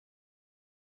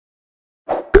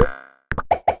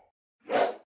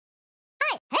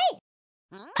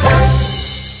So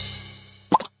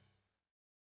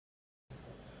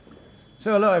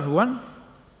hello everyone.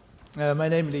 My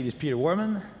name indeed is Peter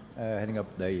Warman, heading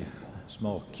up the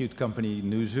small cute company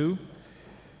Azubu.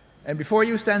 And before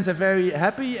you stands a very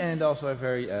happy and also a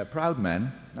very proud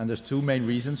man, and there's two main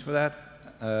reasons for that.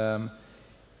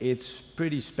 It's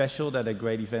pretty special that a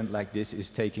great event like this is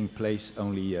taking place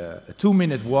only a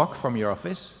 2-minute walk from your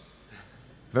office.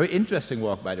 Very interesting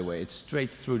walk, by the way. It's straight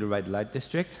through the red light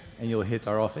district, and you'll hit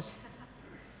our office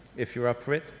if you're up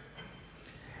for it.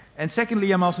 And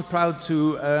secondly, I'm also proud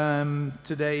to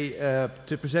today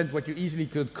to present what you easily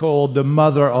could call the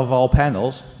mother of all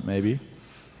panels, maybe,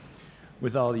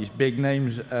 with all these big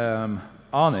names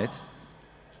on it.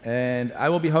 And I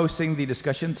will be hosting the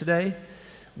discussion today,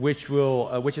 which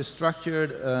is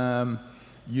structured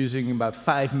using about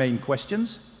 5 main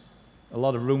questions, a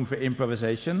lot of room for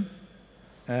improvisation.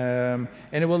 And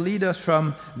it will lead us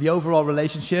from the overall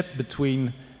relationship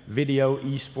between video,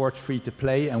 eSports,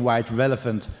 free-to-play, and why it's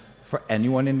relevant for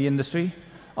anyone in the industry,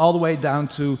 all the way down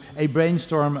to a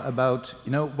brainstorm about,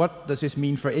 what does this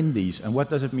mean for indies, and what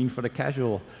does it mean for the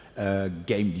casual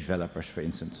game developers, for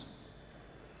instance.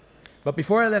 But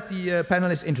before I let the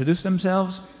panelists introduce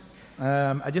themselves,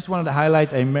 I just wanted to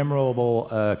highlight a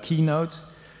memorable keynote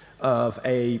of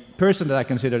a person that I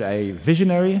considered a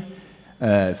visionary,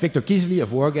 Victor Kiesli of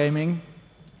Wargaming.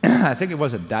 I think it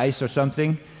was a DICE or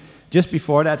something. Just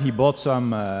before that, he bought some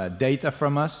data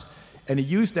from us, and he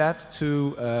used that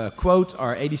to quote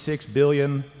our 86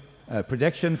 billion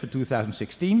projection for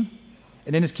 2016.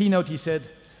 And in his keynote, he said,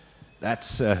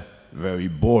 "That's a very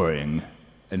boring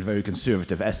and very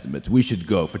conservative estimate. We should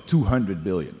go for 200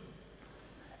 billion.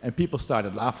 And people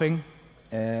started laughing,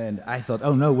 and I thought,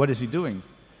 oh no, what is he doing?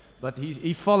 But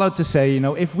he followed to say,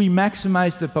 if we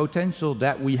maximize the potential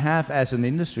that we have as an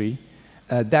industry,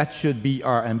 that should be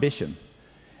our ambition.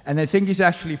 And I think he's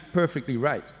actually perfectly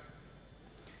right.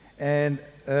 And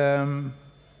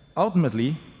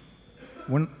ultimately,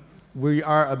 when we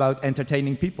are about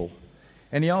entertaining people.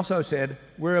 And he also said,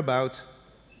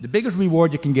 the biggest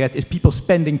reward you can get is people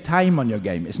spending time on your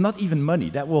game. It's not even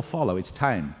money, that will follow, it's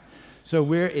time. So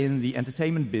we're in the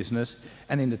entertainment business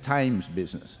and in the times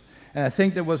business. And I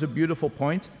think that was a beautiful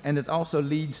point, and it also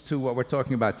leads to what we're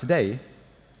talking about today,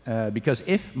 because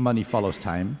if money follows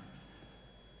time,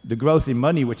 the growth in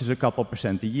money, which is a couple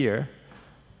 % a year,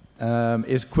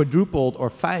 is quadrupled or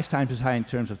 5 times as high in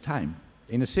terms of time.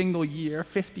 In a single year,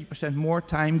 50% more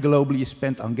time globally is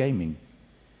spent on gaming.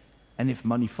 And if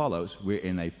money follows, we're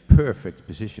in a perfect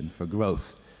position for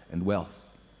growth and wealth.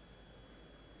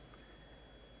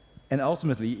 And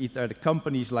ultimately, it are the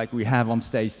companies like we have on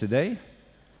stage today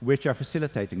which are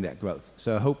facilitating that growth.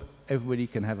 So I hope everybody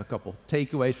can have a couple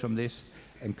takeaways from this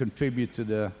and contribute to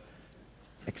the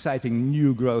exciting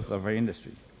new growth of our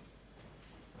industry.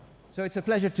 So it's a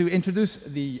pleasure to introduce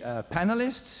the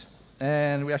panelists,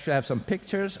 and we actually have some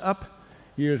pictures up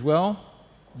here as well.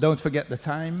 Don't forget the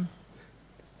time.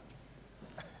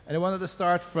 And I wanted to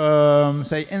start from,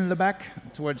 say, in the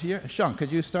back towards here. Sean,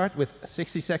 could you start with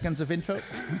 60 seconds of intro?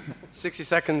 60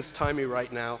 seconds, time me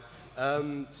right now.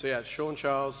 So yeah, Sean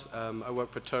Charles, I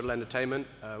work for Total Entertainment.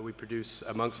 We produce,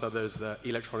 amongst others, the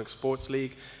Electronic Sports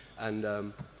League, and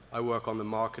I work on the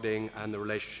marketing and the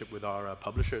relationship with our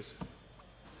publishers.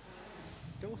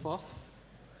 Go fast.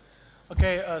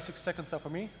 Okay, 6 seconds stuff for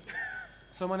me.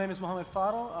 So my name is Mohammed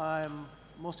Fadel. I'm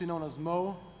mostly known as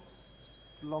Mo,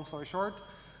 long story short.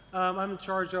 I'm in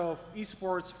charge of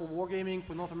eSports for Wargaming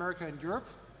for North America and Europe.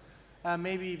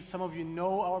 Maybe some of you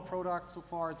know our product so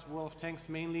far. It's World of Tanks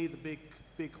mainly, the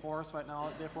big horse right now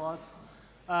out there for us.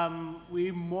 We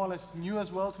more or less new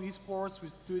as well to eSports. We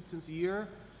do it since a year.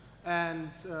 And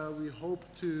we hope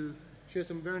to share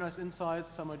some very nice insights,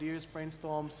 some ideas,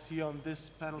 brainstorms here on this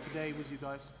panel today with you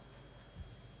guys.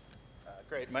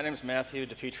 Great. My name is Matthew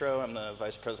DePietro. I'm the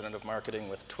Vice President of Marketing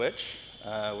with Twitch.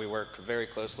 We work very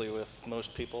closely with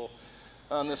most people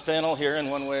on this panel here in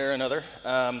one way or another.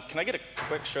 Can I get a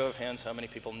quick show of hands how many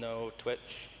people know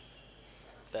Twitch?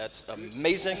 That's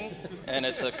amazing, and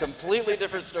it's a completely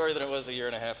different story than it was a year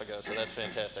and a half ago, so that's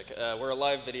fantastic. We're a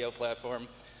live video platform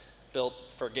built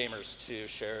for gamers to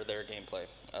share their gameplay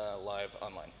live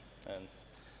online, and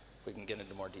we can get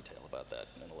into more detail about that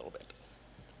in a little bit.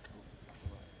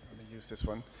 Let me use this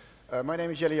one. My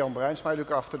name is Jelle-Jan. I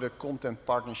look after the content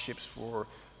partnerships for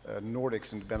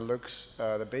Nordics and Benelux.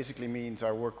 That basically means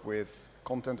I work with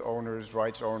content owners,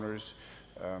 rights owners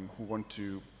who want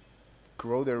to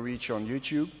grow their reach on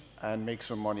YouTube and make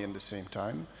some money at the same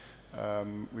time.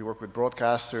 We work with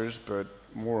broadcasters, but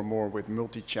more and more with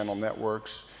multi-channel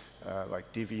networks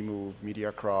like DiviMove,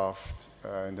 Mediacraft,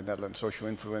 in the Netherlands, social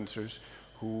influencers,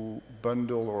 who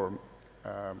bundle or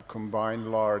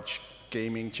combine large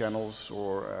gaming channels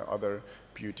or other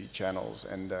beauty channels,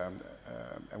 and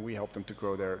we help them to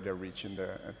grow their reach and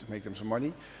to make them some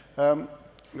money.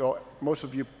 Well, most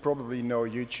of you probably know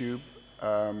YouTube.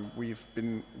 We've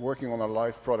been working on a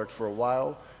live product for a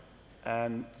while,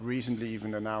 and recently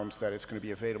even announced that it's going to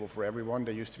be available for everyone.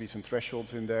 There used to be some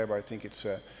thresholds in there, but I think it's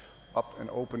up and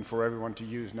open for everyone to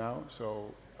use now.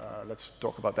 So let's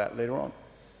talk about that later on.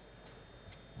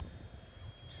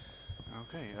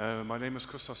 Okay, my name is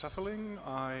Christoph Sefferling.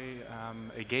 I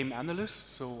am a game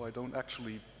analyst, so I don't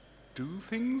actually do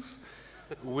things,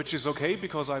 which is okay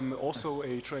because I'm also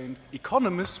a trained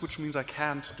economist, which means I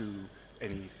can't do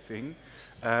anything.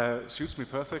 Suits me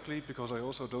perfectly because I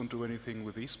also don't do anything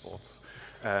with eSports.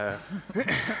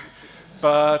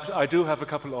 But I do have a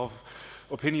couple of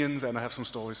opinions and I have some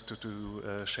stories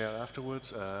to share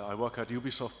afterwards. I work at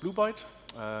Ubisoft Blue Byte.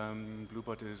 Blue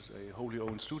Byte is a wholly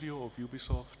owned studio of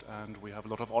Ubisoft, and we have a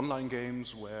lot of online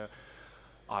games where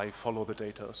I follow the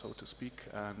data, so to speak,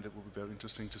 and it will be very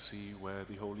interesting to see where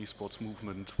the whole esports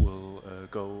movement will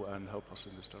go and help us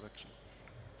in this direction.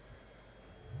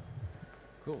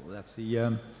 Cool. That's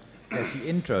the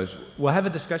intros. We'll have a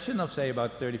discussion of, say,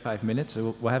 about 35 minutes.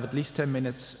 So we'll have at least 10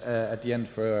 minutes at the end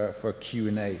for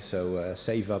Q&A, so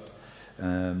save up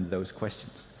those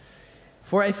questions.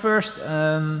 For a first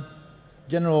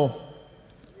general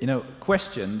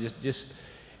question, just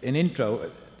an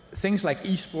intro, things like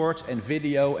esports and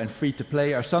video and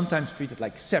free-to-play are sometimes treated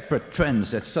like separate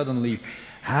trends that suddenly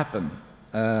happen.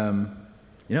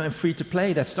 And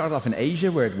free-to-play, that started off in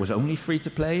Asia, where it was only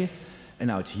free-to-play, and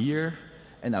now it's here,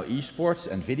 and now esports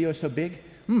and video is so big.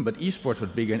 But esports was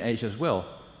bigger in Asia as well.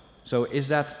 So is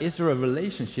there a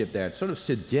relationship there? It sort of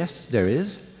suggests there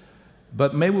is,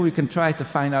 but maybe we can try to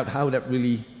find out how that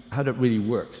really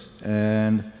works.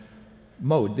 And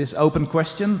Mo, this open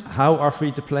question: how are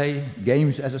free-to-play,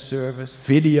 games as a service,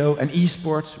 video, and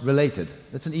esports related?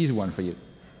 That's an easy one for you.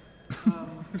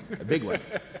 A big one.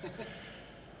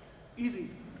 Easy.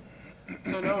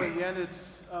 So no, in the end,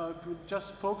 it's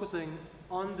just focusing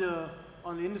on the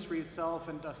industry itself.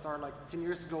 And I started like 10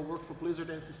 years ago, worked for Blizzard,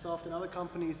 NCSoft, and other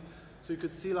companies. So you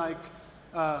could see like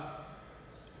a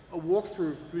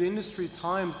walkthrough through the industry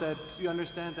times that you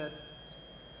understand that.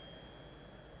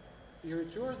 You're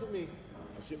yours or me?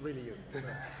 Really you.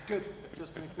 Good,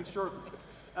 just to make things short.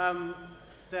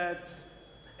 That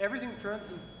everything turns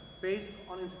based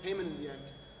on entertainment in the end.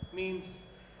 Means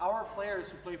our players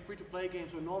who play free-to-play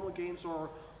games or normal games or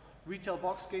retail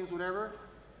box games, whatever,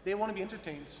 they want to be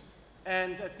entertained.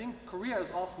 And I think Korea is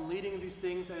often leading these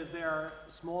things as they are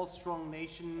a small, strong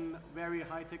nation, very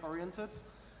high-tech oriented,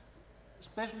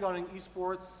 especially on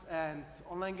esports and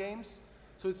online games.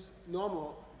 So it's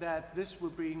normal that this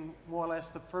will bring more or less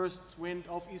the first wind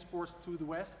of esports to the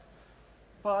West.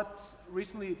 But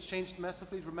recently it changed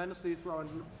massively, tremendously through our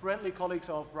friendly colleagues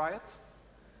of Riot,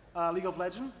 League of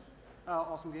Legends,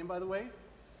 awesome game by the way.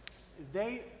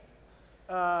 They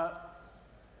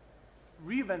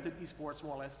reinvented esports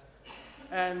more or less.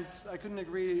 And I couldn't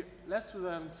agree less with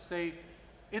them to say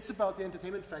it's about the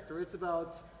entertainment factor. It's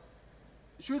about,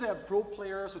 sure there are pro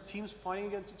players or teams fighting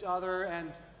against each other,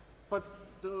 but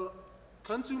the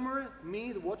consumer,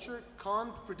 me, the watcher,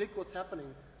 can't predict what's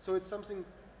happening. So it's something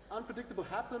unpredictable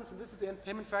happens, and this is the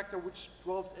entertainment factor which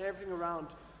drove everything around.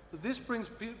 But this brings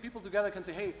people together, can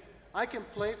say, hey, I can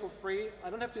play for free. I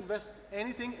don't have to invest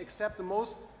anything except the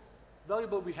most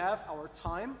valuable we have, our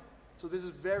time. So this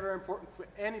is very, very important for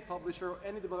any publisher or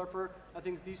any developer. I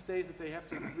think these days that they have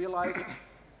to realize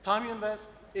time you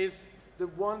invest is the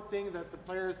one thing that the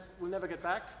players will never get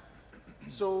back.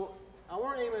 So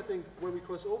our aim, I think, when we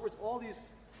cross over to all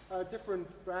these different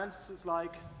branches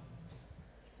like,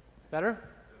 better?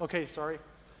 Okay, sorry,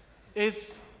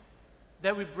 is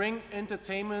that we bring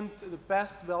entertainment the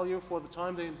best value for the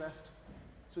time they invest.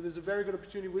 So there's a very good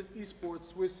opportunity with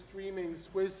esports, with streamings,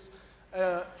 with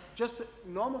just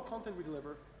normal content we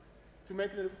deliver to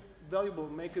make it valuable,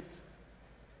 make it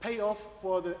pay off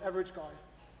for the average guy.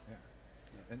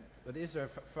 Yeah. But is there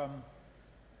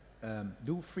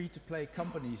do free-to-play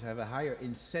companies have a higher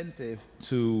incentive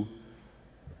to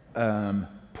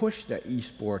push their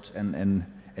esports and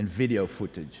video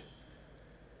footage?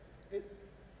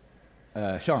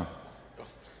 Sean.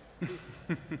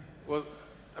 Well,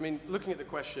 I mean, looking at the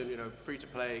question,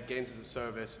 free-to-play, games as a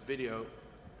service, video,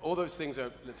 all those things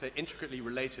are, let's say, intricately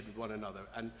related with one another.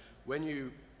 And when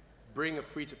you bring a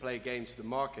free-to-play game to the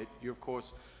market, you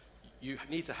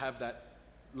need to have that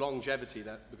longevity,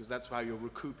 because that's how you'll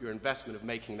recoup your investment of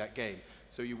making that game.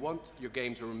 So you want your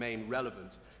game to remain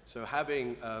relevant. So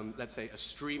having, let's say, a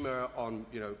streamer on,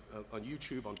 on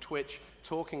YouTube, on Twitch,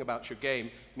 talking about your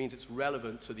game means it's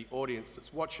relevant to the audience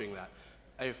that's watching that.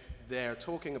 If they're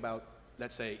talking about,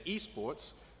 let's say,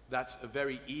 eSports, that's a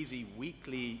very easy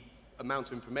weekly amount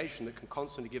of information that can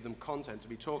constantly give them content to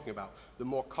be talking about. The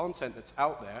more content that's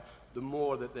out there, the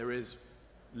more that there is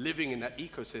living in that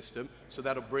ecosystem, so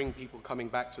that'll bring people coming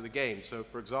back to the game. So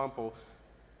for example,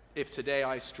 if today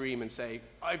I stream and say,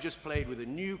 I've just played with a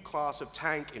new class of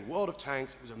tank in World of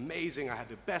Tanks, it was amazing, I had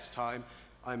the best time,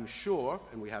 I'm sure,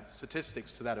 and we have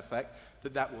statistics to that effect,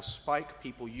 that that will spike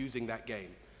people using that game.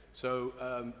 So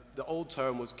the old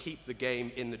term was keep the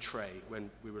game in the tray when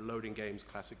we were loading games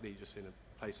classically just in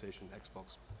a PlayStation,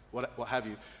 Xbox, what have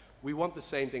you. We want the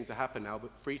same thing to happen now,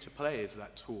 but free to play is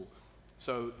that tool.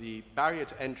 So the barrier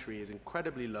to entry is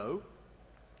incredibly low,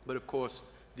 but of course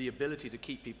the ability to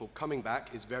keep people coming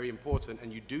back is very important,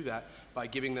 and you do that by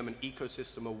giving them an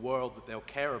ecosystem, a world that they'll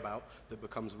care about that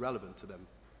becomes relevant to them.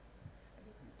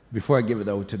 Before I give it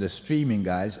over to the streaming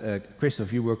guys,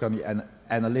 Christoph, you work on the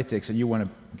analytics and you want to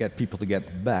get people to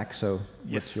get back, so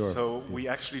yes, so we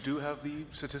actually do have the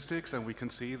statistics, and we can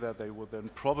see that they will then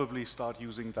probably start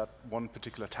using that one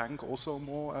particular tank also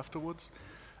more afterwards.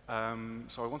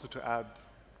 So I wanted to add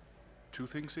two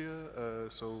things here.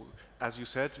 So as you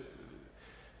said,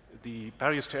 the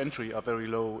barriers to entry are very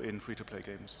low in free-to-play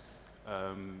games.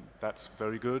 That's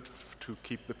very good to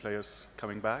keep the players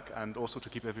coming back and also to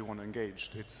keep everyone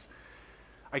engaged.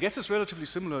 I guess it's relatively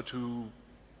similar to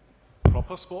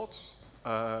proper sports.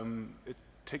 It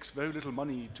takes very little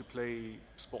money to play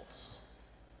sports.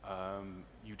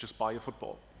 You just buy a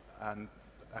football, and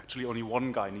actually only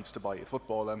one guy needs to buy a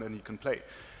football, and then you can play.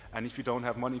 And if you don't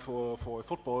have money for a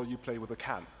football, you play with a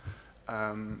can.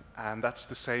 And that's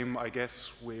the same, I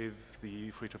guess, with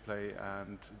the free-to-play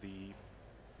and the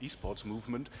eSports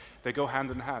movement. They go hand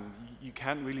in hand. You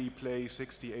can't really play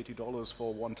 $60, $80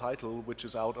 for one title, which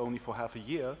is out only for half a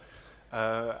year,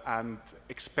 and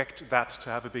expect that to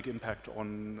have a big impact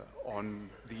on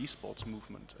the eSports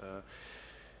movement.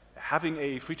 Having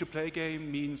a free-to-play game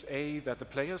means A, that the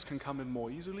players can come in more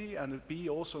easily, and B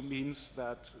also means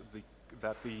that the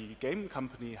game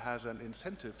company has an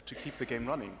incentive to keep the game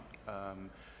running,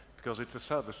 because it's a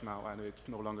service now, and it's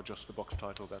no longer just the box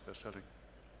title that they're selling.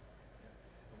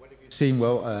 What have you seen?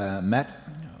 Well, Matt,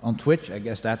 on Twitch, I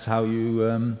guess that's how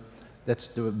you, that's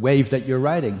the wave that you're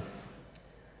riding.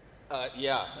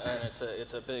 Yeah, and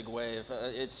it's a big wave.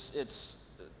 It's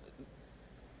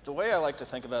the way I like to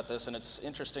think about this, and it's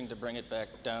interesting to bring it back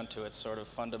down to its sort of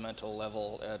fundamental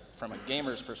level from a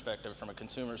gamer's perspective, from a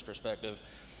consumer's perspective,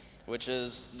 which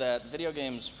is that video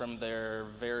games from their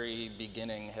very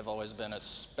beginning have always been a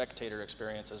spectator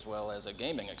experience as well as a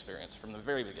gaming experience from the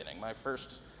very beginning.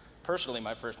 Personally,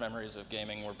 my first memories of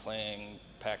gaming were playing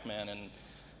Pac-Man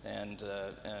and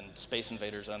Space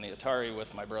Invaders on the Atari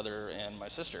with my brother and my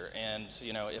sister. And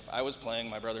if I was playing,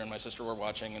 my brother and my sister were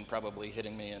watching and probably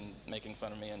hitting me and making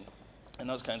fun of me and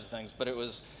those kinds of things. But it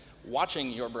was watching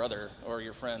your brother or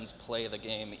your friends play the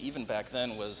game, even back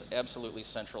then, was absolutely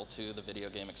central to the video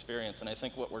game experience. And I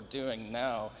think what we're doing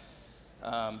now,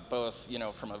 both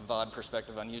from a VOD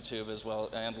perspective on YouTube as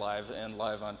well and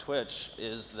live on Twitch,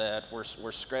 is that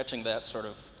we're scratching that sort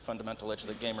of fundamental itch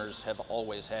that gamers have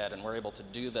always had, and we're able to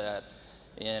do that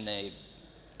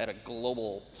at a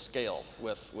global scale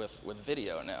with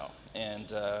video now.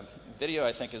 And video,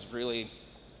 I think, has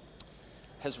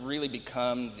really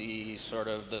become the sort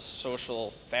of the social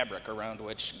fabric around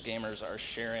which gamers are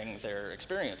sharing their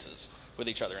experiences with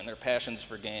each other and their passions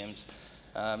for games.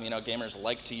 Gamers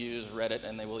like to use Reddit,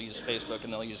 and they will use Facebook,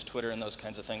 and they'll use Twitter and those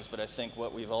kinds of things, but I think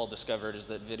what we've all discovered is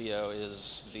that video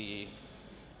is the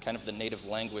kind of the native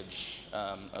language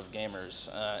of gamers,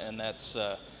 and that's,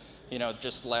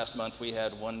 just last month we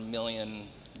had 1 million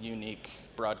unique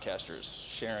broadcasters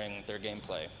sharing their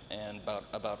gameplay, and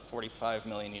about 45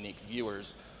 million unique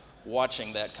viewers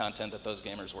watching that content that those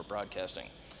gamers were broadcasting.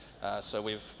 So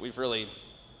we've really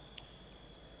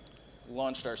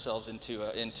launched ourselves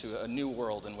into a new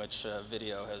world in which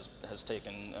video has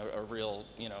taken a real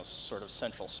sort of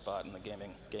central spot in the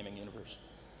gaming universe.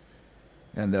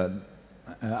 And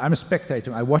I'm a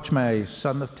spectator. I watch my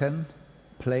son of 10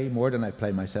 play more than I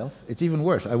play myself. It's even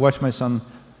worse. I watch my son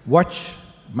watch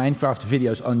Minecraft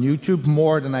videos on YouTube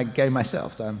more than I game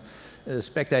myself. I'm a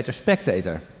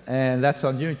spectator, and that's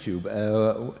on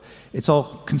YouTube. It's all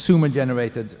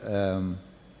consumer-generated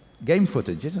game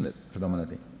footage, isn't it,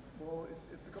 predominantly? Well,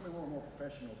 it's becoming more and more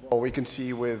professional. Well, we can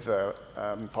see with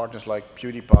partners like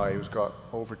PewDiePie, who's got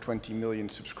over 20 million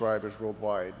subscribers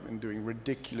worldwide and doing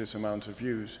ridiculous amounts of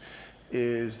views,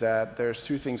 is that there's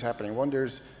two things happening. One,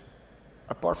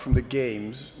 apart from the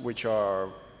games, which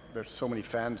there's so many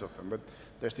fans of them, but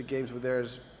there's the games where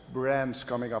there's brands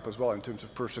coming up as well in terms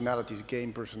of personalities,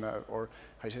 game personality, or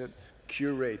how you say it,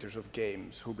 curators of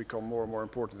games who become more and more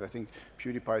important. I think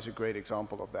PewDiePie is a great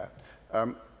example of that.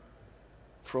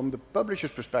 From the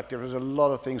publisher's perspective, there's a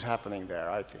lot of things happening there,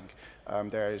 I think.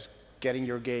 There is getting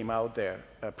your game out there,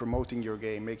 promoting your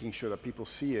game, making sure that people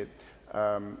see it.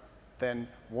 Then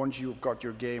once you've got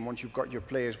your game, once you've got your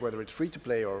players, whether it's free to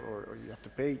play or you have to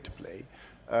pay to play,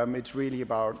 it's really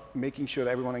about making sure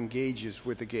that everyone engages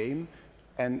with the game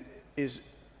and is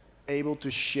able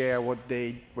to share what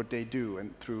they do,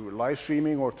 and through live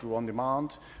streaming or through on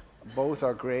demand. Both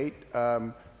are great.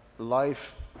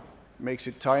 Live makes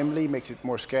it timely, makes it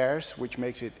more scarce, which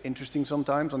makes it interesting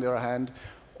sometimes. On the other hand,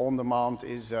 on demand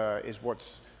is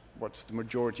what's the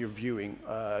majority of viewing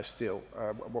still,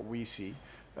 what we see.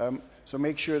 So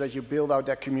make sure that you build out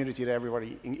that community, that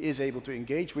everybody is able to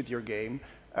engage with your game,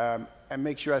 and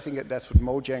make sure, I think that's what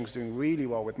Mojang's doing really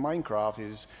well with Minecraft,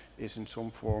 is in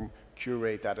some form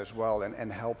curate that as well,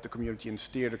 and help the community and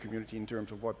steer the community in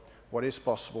terms of what is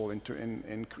possible in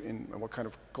what kind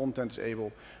of content is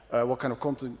able, what kind of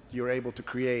content you're able to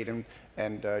create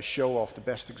and show off the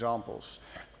best examples.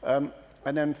 And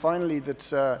then finally,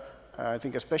 that's I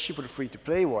think especially for the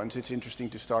free-to-play ones, it's interesting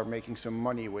to start making some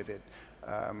money with it,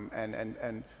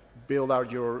 and build out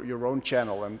your own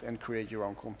channel and create your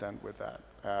own content with that.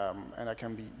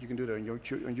 And you can do that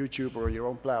on YouTube or your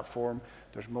own platform.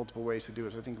 There's multiple ways to do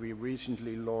it. I think we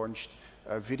recently launched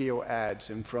video ads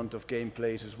in front of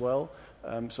gameplays as well.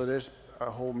 So there's a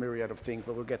whole myriad of things,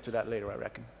 but we'll get to that later, I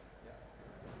reckon.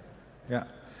 Yeah,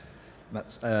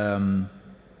 that's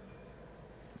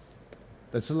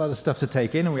a lot of stuff to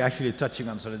take in, and we're actually touching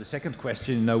on sort of the second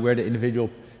question, where the individual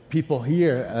people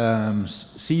here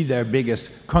see their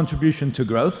biggest contribution to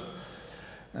growth.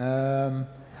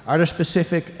 Are there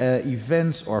specific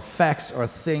events or facts or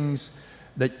things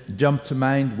that jump to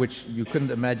mind which you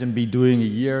couldn't imagine be doing a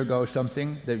year ago or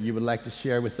something that you would like to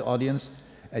share with the audience,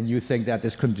 and you think that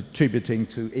is contributing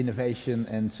to innovation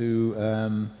and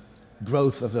to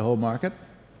growth of the whole market?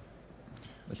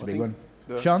 That's a big one.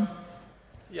 Sean?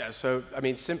 Yeah, so I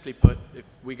mean, simply put, if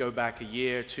we go back a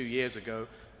year, 2 years ago,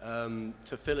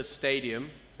 to fill a stadium,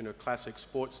 a classic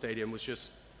sports stadium, was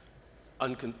just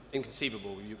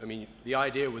inconceivable. I mean, the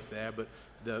idea was there, but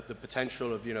the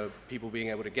potential of people being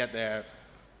able to get there,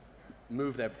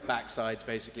 move their backsides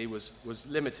basically was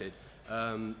limited.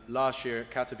 Last year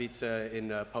at Katowice in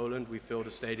Poland, we filled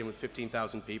a stadium with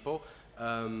 15,000 people.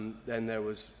 Then there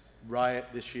was Riot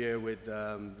this year with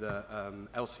the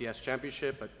LCS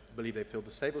Championship. I believe they filled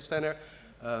the Staples Center.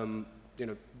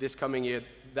 This coming year,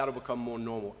 that'll become more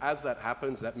normal. As that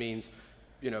happens, that means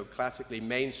classically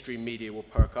mainstream media will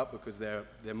perk up because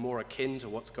they're more akin to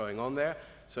what's going on there.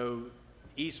 So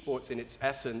eSports in its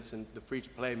essence and the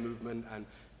free-to-play movement and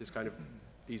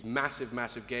these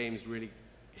massive games really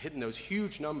hitting those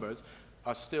huge numbers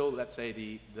are still, let's say,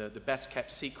 the best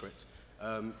kept secret.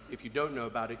 If you don't know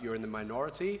about it, you're in the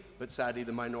minority, but sadly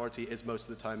the minority is most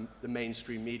of the time the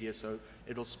mainstream media, so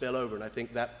it'll spill over, and I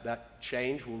think that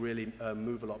change will really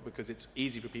move a lot, because it's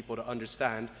easy for people to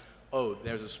understand, oh,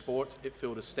 there's a sport, it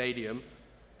filled a stadium,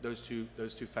 those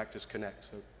two factors connect,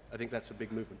 so I think that's a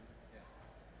big movement.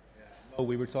 Oh,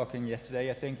 we were talking yesterday,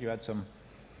 I think you had some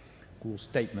cool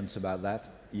statements about that.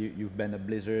 You've been at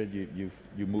Blizzard, you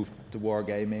moved to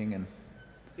wargaming, and...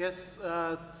 Yes,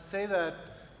 to say that,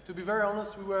 to be very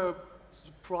honest, we were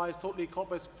surprised, totally caught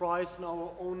by surprise in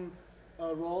our own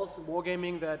roles in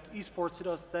wargaming that esports hit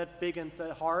us that big and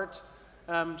that hard.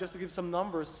 Just to give some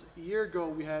numbers, a year ago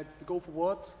we had the Go For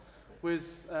What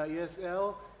with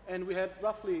ESL, and we had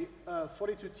roughly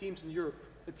 42 teams in Europe.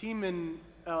 A team in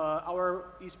our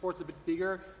esports is a bit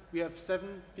bigger. We have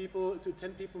 7 people to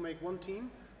 10 people make one team,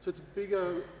 so it's a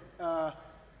bigger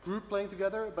group playing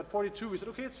together, but 42, we said,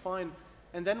 okay, it's fine.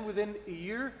 And then within a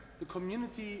year, the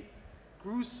community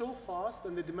grew so fast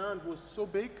and the demand was so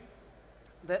big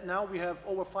that now we have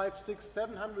over 500, 600,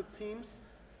 700 teams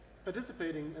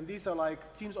participating, and these are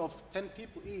like teams of 10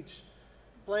 people each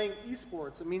playing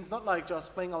esports. It means not like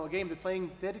just playing our game, they're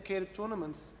playing dedicated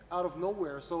tournaments out of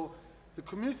nowhere. So the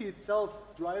community itself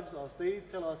drives us. They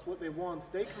tell us what they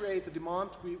want. They create the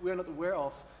demand we're not aware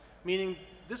of, meaning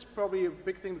this is probably a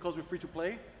big thing because we're free to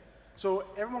play. So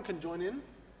everyone can join in,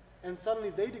 and suddenly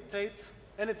they dictate,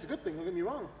 and it's a good thing, don't get me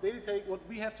wrong, they dictate what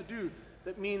we have to do.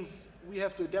 That means we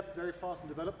have to adapt very fast in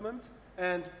development,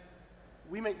 and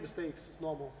we make mistakes, it's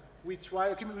normal. we try,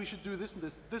 okay, we should do this and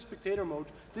this spectator mode,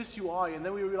 this UI, and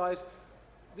then we realize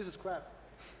this is crap.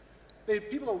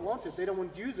 People don't want it. They don't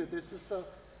want to use it. This is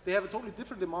they have a totally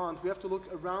different demand. We have to look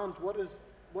around what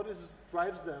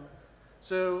drives them.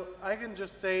 So I can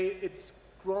just say it's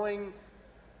growing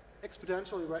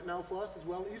exponentially right now for us as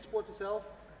well. Esports itself,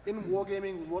 in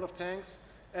wargaming with World of Tanks,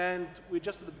 and we're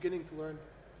just at the beginning to learn.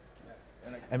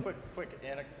 Yeah. And a quick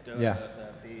anecdote about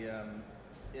that.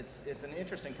 It's an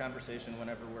interesting conversation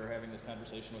whenever we're having this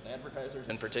conversation with advertisers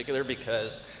in particular,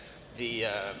 because the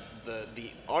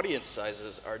audience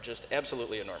sizes are just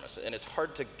absolutely enormous, and it's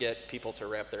hard to get people to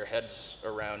wrap their heads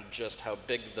around just how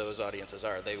big those audiences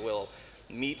are. They will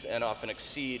meet and often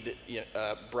exceed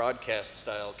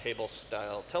broadcast-style,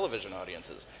 cable-style television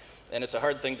audiences. And it's a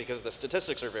hard thing because the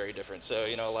statistics are very different. So,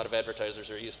 a lot of advertisers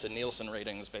are used to Nielsen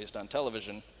ratings based on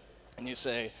television, and you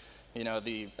say,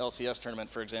 the LCS tournament,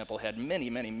 for example, had many,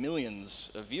 many millions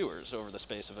of viewers over the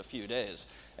space of a few days.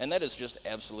 And that is just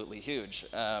absolutely huge.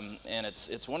 And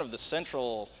it's one of the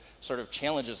central sort of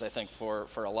challenges, I think, for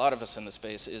a lot of us in the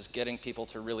space is getting people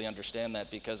to really understand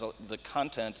that, because the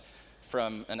content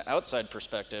from an outside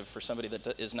perspective, for somebody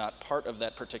that is not part of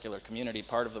that particular community,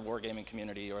 part of the wargaming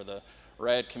community or the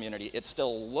Riot community, it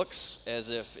still looks as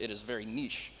if it is very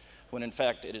niche, when in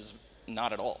fact it is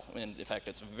not at all. In fact,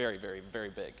 it's very, very, very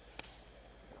big.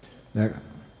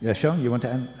 Yeah, Sean, you want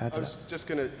to add to that? I was just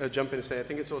going to jump in and say, I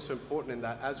think it's also important in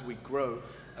that as we grow,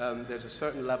 there's a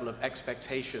certain level of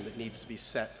expectation that needs to be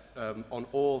set on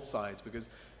all sides, because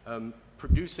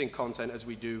producing content as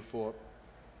we do for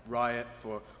Riot,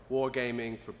 for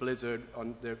Wargaming, for Blizzard,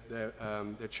 on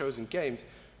their chosen games,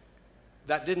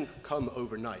 that didn't come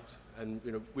overnight. And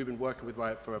we've been working with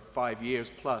Riot for 5 years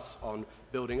plus on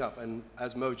building up. And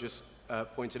as Mo just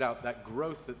pointed out, that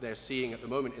growth that they're seeing at the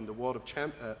moment in the World of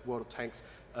Tanks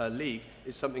League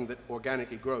is something that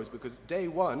organically grows, because day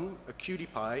one, a cutie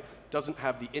pie doesn't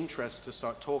have the interest to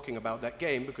start talking about that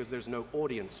game because there's no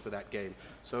audience for that game.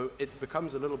 So it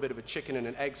becomes a little bit of a chicken and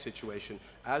an egg situation.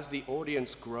 As the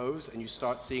audience grows and you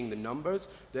start seeing the numbers,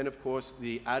 then of course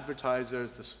the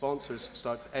advertisers, the sponsors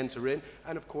start to enter in,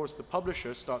 and of course the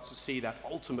publisher starts to see that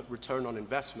ultimate return on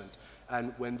investment.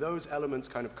 And when those elements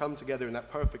kind of come together in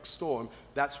that perfect storm,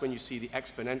 that's when you see the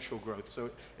exponential growth. So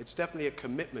it's definitely a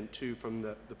commitment too from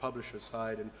the publisher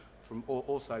side and from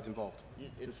all sides involved.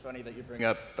 It's funny that you bring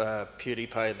up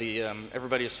PewDiePie.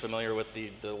 Everybody's familiar with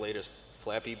the latest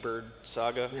Flappy Bird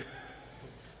saga.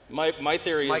 My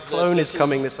theory My is clone that is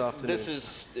coming this afternoon. This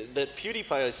is that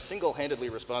PewDiePie is single-handedly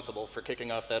responsible for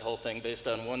kicking off that whole thing based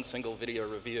on one single video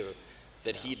review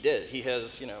that he did. He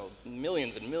has,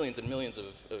 millions and millions and millions of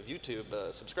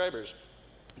YouTube subscribers.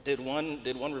 Did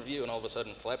one review, and all of a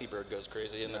sudden Flappy Bird goes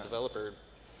crazy, and the developer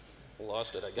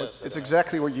lost it, I guess. It's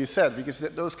exactly what you said, because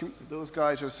those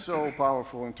guys are so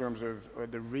powerful in terms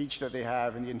of the reach that they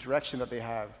have and the interaction that they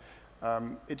have.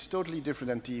 It's totally different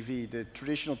than TV. The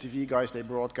traditional TV guys, they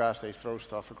broadcast, they throw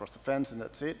stuff across the fence, and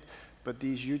that's it. But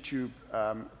these YouTube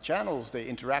channels, they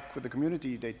interact with the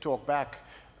community, they talk back.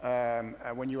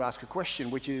 When you ask a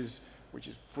question, which is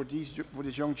for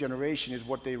this young generation is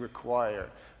what they require.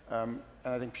 And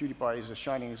I think PewDiePie is a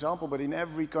shining example, but in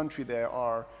every country there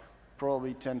are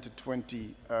probably 10 to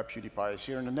 20 PewDiePies.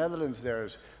 Here in the Netherlands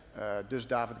there's Dus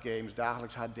David Games,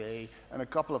 Dagelijks HD, and a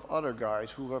couple of other guys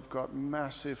who have got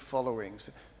massive followings.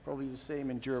 Probably the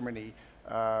same in Germany,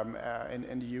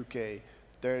 in the UK.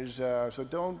 So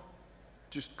don't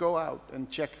just go out and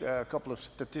check a couple of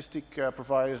statistic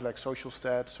providers like Social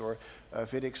Stats or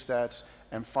Vidic Stats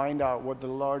and find out what the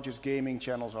largest gaming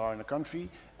channels are in the country,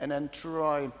 and then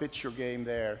try and pitch your game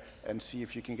there and see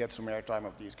if you can get some airtime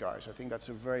of these guys. I think that's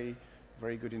a very,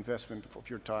 very good investment of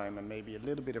your time, and maybe a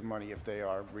little bit of money if they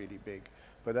are really big.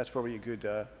 But that's probably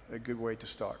a good way to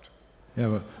start.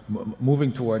 Yeah, well,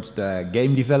 moving towards the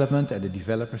game development and the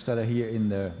developers that are here in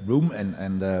the room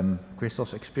and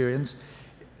Crystal's experience.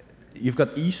 You've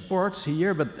got eSports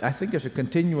here, but I think there's a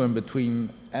continuum between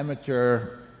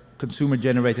amateur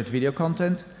consumer-generated video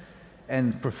content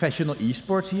and professional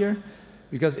eSports here,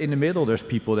 because in the middle there's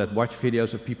people that watch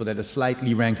videos of people that are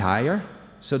slightly ranked higher,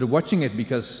 so they're watching it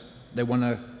because they want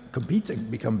to compete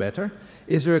and become better.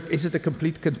 Is it a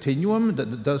complete continuum?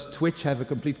 Does Twitch have a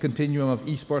complete continuum of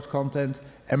eSports content,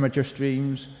 amateur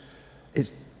streams?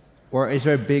 Or is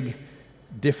there a big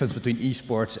difference between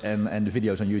eSports and the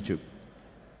videos on YouTube?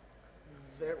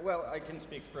 Well, I can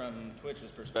speak from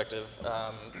Twitch's perspective.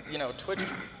 Twitch,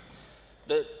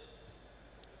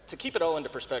 to keep it all into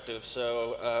perspective,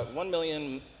 so 1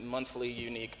 million monthly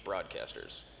unique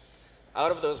broadcasters. Out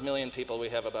of those 1 million people, we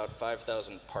have about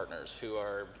 5,000 partners who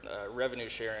are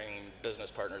revenue-sharing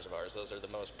business partners of ours. Those are the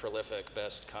most prolific,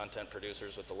 best content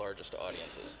producers with the largest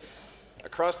audiences.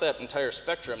 Across that entire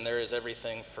spectrum, there is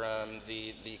everything from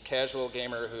the casual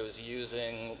gamer who is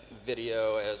using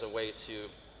video as a way to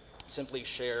simply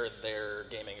share their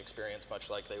gaming experience, much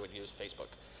like they would use Facebook.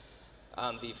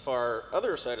 On the far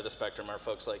other side of the spectrum are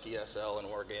folks like ESL and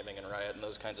Wargaming and Riot and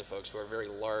those kinds of folks who are very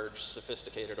large,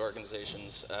 sophisticated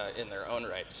organizations in their own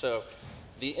right. So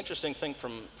the interesting thing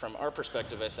from our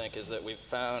perspective, I think, is that we've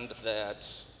found that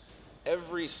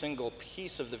every single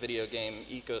piece of the video game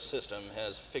ecosystem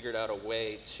has figured out a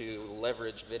way to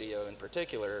leverage video in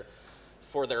particular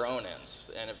for their own ends.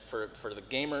 And for the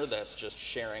gamer, that's just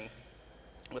sharing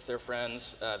with their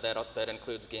friends. That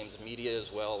includes games media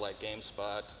as well, like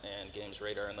GameSpot and Games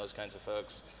Radar and those kinds of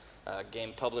folks.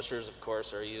 Game publishers, of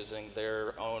course, are using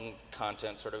their own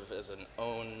content sort of as an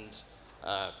owned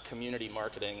community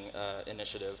marketing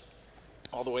initiative,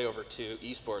 all the way over to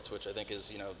eSports, which I think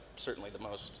is, certainly the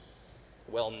most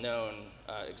well-known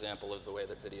example of the way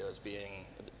that video is being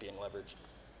leveraged.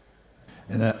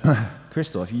 And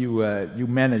Christoph, you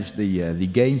manage the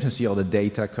games and see all the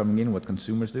data coming in, what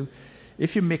consumers do.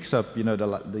 If you mix up,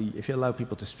 if you allow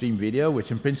people to stream video,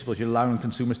 which in principle you're allowing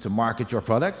consumers to market your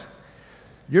product,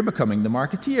 you're becoming the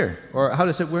marketeer. Or how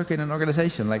does it work in an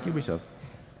organization like Ubisoft?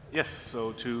 Yes,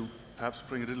 so to perhaps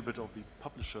bring a little bit of the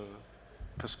publisher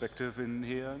perspective in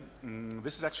here,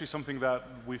 this is actually something that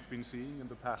we've been seeing in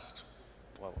the past,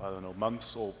 well, I don't know,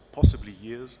 months or possibly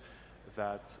years,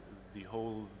 that the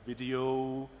whole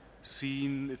video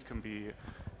scene, it can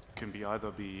be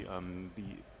either the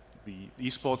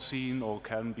esports scene, or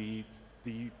can be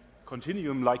the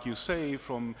continuum, like you say,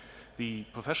 from the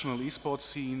professional esports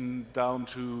scene down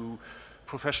to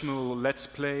professional let's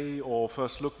play or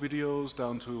first look videos,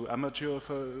 down to amateur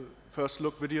first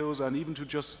look videos, and even to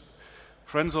just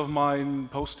friends of mine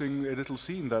posting a little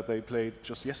scene that they played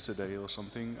just yesterday or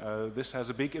something. This has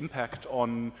a big impact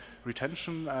on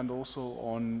retention and also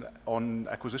on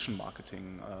acquisition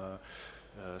marketing.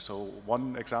 So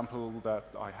one example that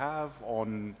I have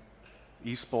on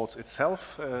esports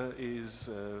itself is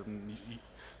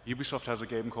Ubisoft has a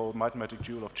game called Might and Magic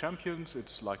Duel of Champions.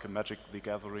 It's like a Magic the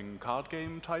Gathering card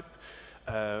game type,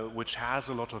 which has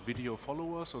a lot of video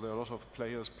followers. So there are a lot of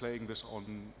players playing this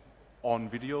on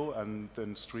video and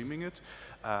then streaming it.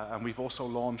 And we've also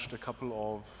launched a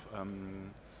couple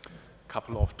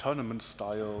of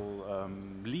tournament-style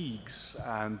leagues,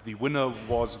 and the winner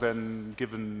was then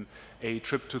given a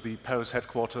trip to the Paris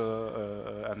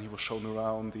headquarters, and he was shown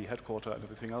around the headquarters and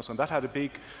everything else. And that had a big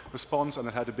response, and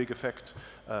it had a big effect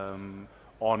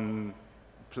on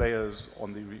players,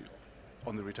 on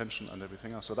the retention and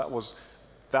everything else. So that was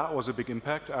a big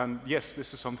impact. And yes,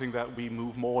 this is something that we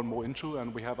move more and more into,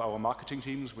 and we have our marketing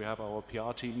teams, we have our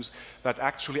PR teams that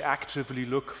actually actively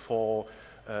look for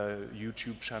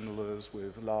YouTube channelers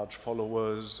with large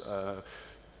followers,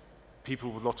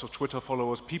 people with lots of Twitter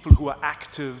followers, people who are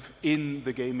active in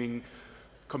the gaming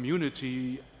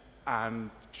community,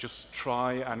 and just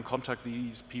try and contact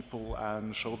these people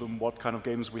and show them what kind of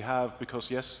games we have, because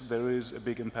yes, there is a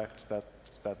big impact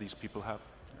that these people have.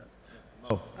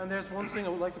 Oh. And there's one thing I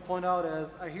would like to point out,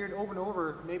 as I hear it over and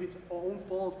over, maybe it's our own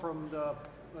fault from the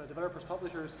developers,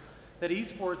 publishers, that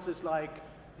esports is like,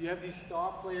 you have these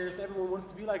star players, everyone wants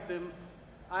to be like them.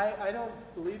 I don't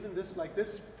believe in this, like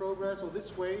this progress or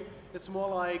this way. It's more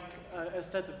like, as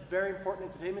said, a very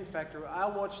important entertainment factor. I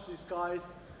watch these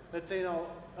guys, let's say now,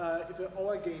 if it's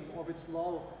our game or if it's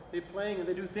LOL, they're playing and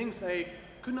they do things I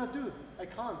could not do, I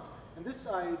can't. And this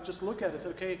I just look at it, say,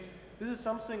 okay, this is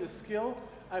something, a skill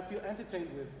I feel entertained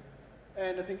with.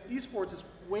 And I think esports is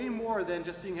way more than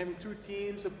just having two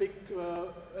teams, a big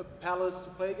palace to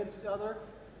play against each other.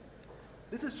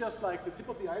 This is just like the tip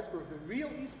of the iceberg. The real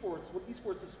esports, what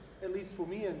esports is, at least for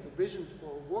me and the vision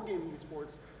for wargaming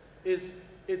esports, is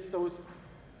it's those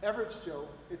average Joe.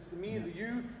 It's the me and the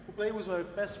you who play with my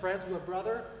best friends, with my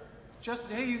brother. Just,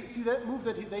 hey, you see that move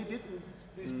that they did,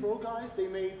 these pro guys, they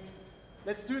made,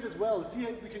 let's do it as well. See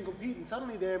if we can compete. And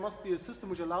suddenly there must be a system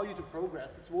which allows you to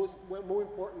progress. It's more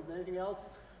important than anything else,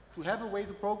 to have a way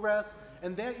to progress.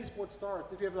 And there esports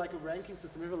starts. If you have like a ranking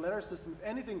system, if you have a ladder system, if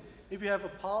anything, if you have a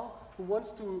pal who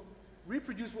wants to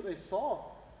reproduce what they saw,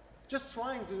 just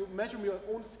trying to measure your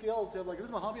own skill to have like, this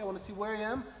is my hobby, I want to see where I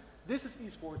am. This is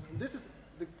esports, and this is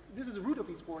the root of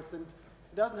esports, and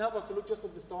it doesn't help us to look just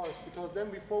at the stars, because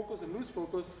then we focus and lose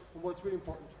focus on what's really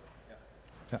important.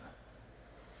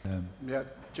 Yeah,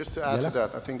 just to add to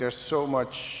that, I think there's so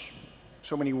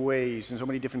many ways and so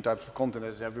many different types of content,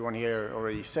 as everyone here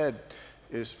already said.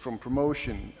 is from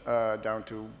promotion down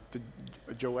to the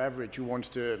Joe Average who wants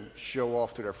to show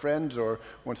off to their friends or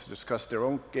wants to discuss their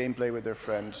own gameplay with their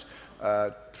friends,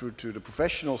 through to the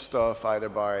professional stuff, either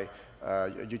by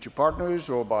YouTube partners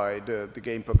or by the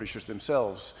game publishers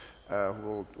themselves,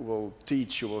 who will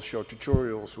teach, who will show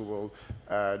tutorials, who will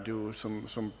do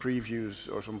some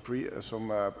previews or some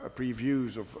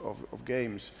previews of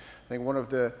games. I think one of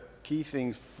the key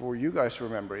things for you guys to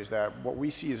remember is that what we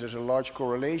see is there's a large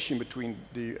correlation between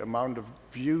the amount of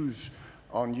views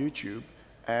on YouTube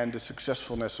and the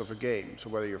successfulness of a game.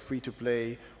 So whether you're free to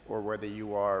play or whether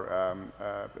you are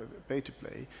pay to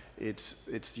play, it's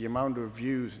the amount of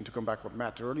views. And to come back what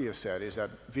Matt earlier said, is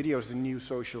that video is the new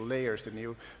social layers, the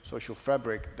new social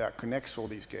fabric that connects all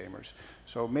these gamers.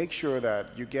 So make sure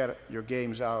that you get your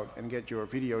games out and get your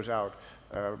videos out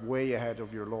way ahead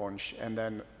of your launch, and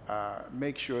then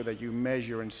make sure that you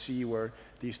measure and see where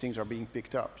these things are being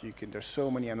picked up. There's so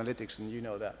many analytics, and you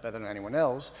know that better than anyone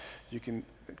else. You can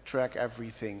track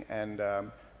everything, and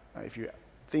if you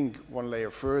think one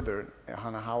layer further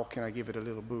on how can I give it a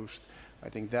little boost, I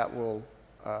think that will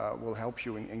help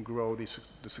you and grow the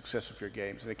success of your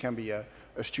games. And it can be a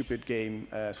stupid game,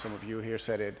 some of you here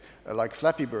said it, like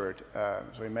Flappy Bird.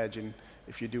 So imagine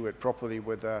if you do it properly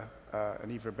with an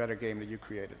even better game that you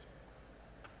created.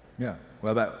 Yeah,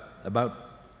 well, about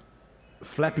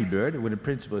Flappy Bird, with the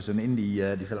principle is an indie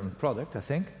development product, I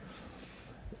think.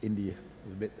 Indie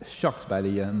was a bit shocked by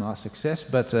the mass success,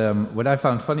 but what I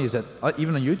found funny is that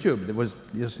even on YouTube, there was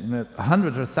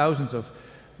hundreds or thousands of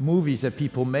movies that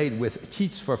people made with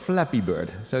cheats for Flappy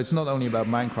Bird. So it's not only about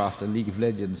Minecraft and League of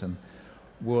Legends and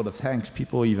World of Tanks.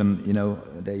 People even,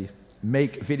 they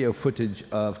make video footage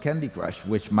of Candy Crush,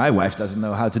 which my wife doesn't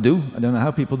know how to do. I don't know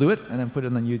how people do it, and then put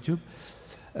it on YouTube.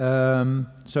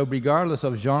 So regardless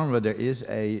of genre, there is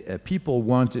people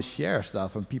want to share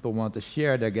stuff, and people want to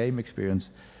share their game experience.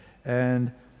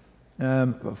 And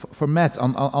for Matt,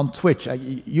 on Twitch,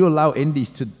 you allow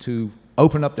indies to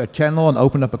open up their channel and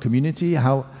open up a community.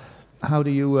 How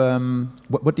do you,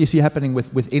 what do you see happening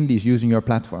with indies using your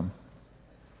platform?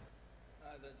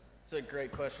 That's a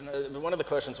great question. One of the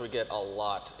questions we get a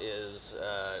lot is,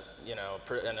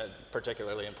 and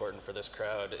particularly important for this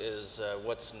crowd, is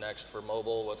what's next for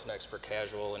mobile, what's next for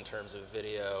casual in terms of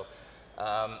video,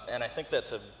 and I think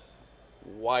that's a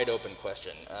wide open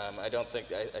question. I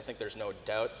think there's no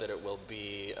doubt that it will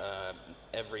be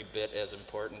every bit as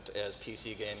important as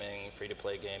PC gaming,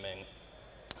 free-to-play gaming,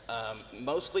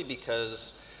 mostly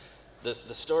because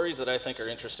the stories that I think are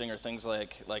interesting are things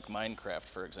like Minecraft,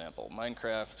 for example.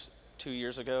 Minecraft 2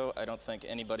 years ago, I don't think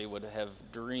anybody would have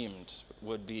dreamed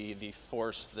would be the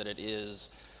force that it is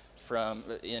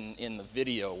in the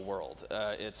video world.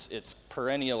 It's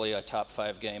perennially a top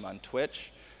 5 game on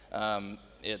Twitch.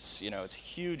 It's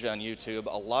huge on YouTube.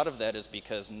 A lot of that is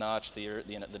because Notch,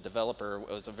 the developer,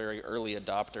 was a very early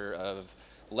adopter of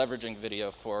leveraging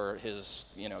video for his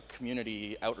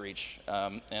community outreach,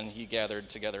 and he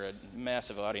gathered together a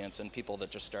massive audience and people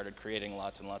that just started creating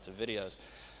lots and lots of videos.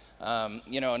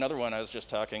 Another one, I was just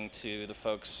talking to the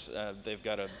folks, they've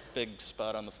got a big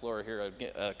spot on the floor here,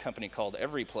 a company called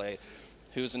Everyplay,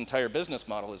 whose entire business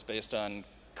model is based on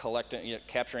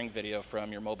capturing video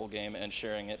from your mobile game and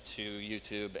sharing it to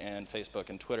YouTube and Facebook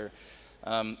and Twitter.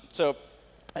 So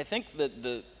I think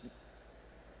that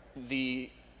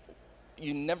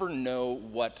you never know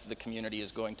what the community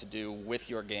is going to do with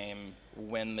your game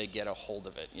when they get a hold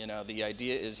of it. The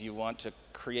idea is you want to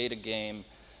create a game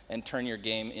and turn your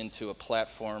game into a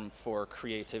platform for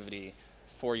creativity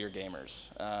for your gamers.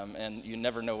 And you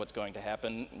never know what's going to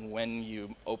happen when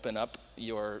you open up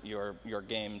your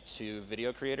game to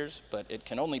video creators, but it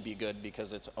can only be good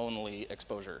because it's only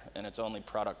exposure, and it's only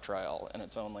product trial, and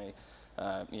it's only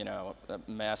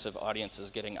massive audiences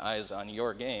getting eyes on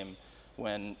your game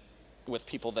with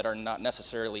people that are not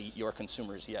necessarily your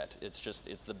consumers yet.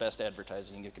 It's the best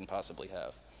advertising you can possibly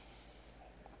have.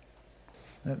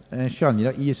 And Sean,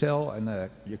 ESL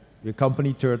and your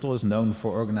company Turtle is known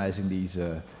for organizing these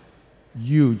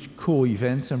huge, cool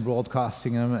events and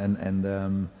broadcasting them.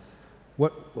 And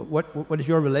what is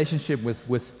your relationship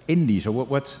with indies, or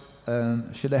what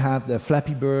should they have the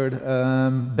Flappy Bird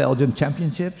Belgian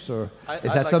Championships, or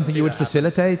is that something you would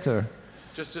facilitate, or?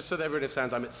 Just so that everyone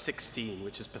understands, I'm at 16,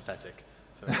 which is pathetic.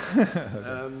 So,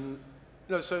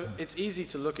 so it's easy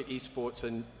to look at esports,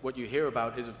 and what you hear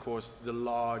about is, of course, the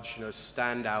large,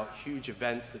 standout, huge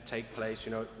events that take place,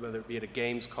 whether it be at a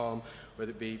Gamescom,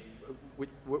 whether it be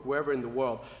wherever in the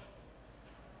world.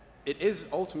 It is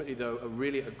ultimately, though,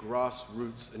 really a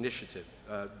grassroots initiative.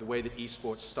 The way that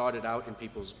esports started out in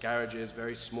people's garages,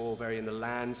 very small, very in the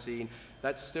LAN scene,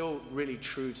 that's still really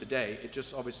true today. It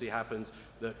just obviously happens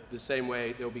that the same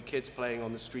way there'll be kids playing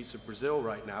on the streets of Brazil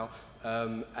right now,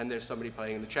 and there's somebody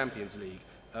playing in the Champions League.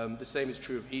 The same is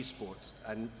true of esports.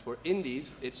 And for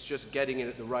indies, it's just getting in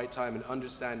at the right time and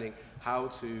understanding how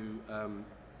to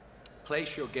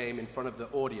place your game in front of the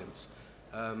audience.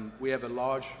 We have a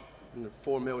large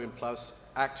 4 million plus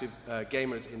active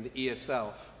gamers in the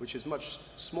ESL, which is much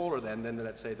smaller than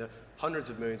let's say the hundreds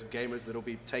of millions of gamers that will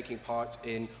be taking part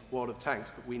in World of Tanks.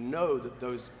 But we know that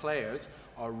those players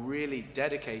are really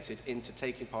dedicated into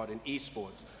taking part in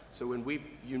esports. So when we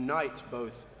unite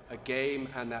both a game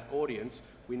and that audience,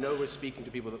 we know we're speaking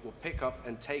to people that will pick up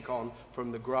and take on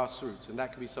from the grassroots. And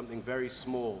that could be something very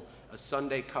small, a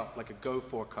Sunday cup, like a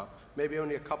Go4 cup. Maybe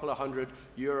only a couple of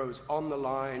 €100 on the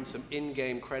line, some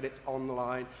in-game credit on the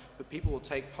line, but people will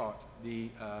take part. The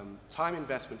time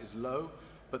investment is low,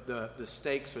 but the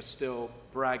stakes are still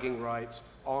bragging rights,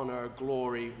 honor,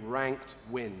 glory, ranked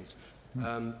wins.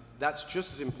 That's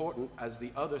just as important as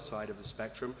the other side of the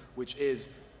spectrum, which is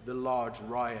the large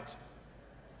Riot,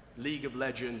 League of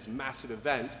Legends, massive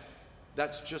event.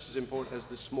 That's just as important as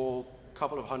the small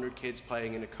couple of hundred kids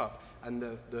playing in a cup. And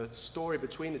the story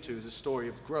between the two is a story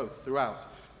of growth throughout.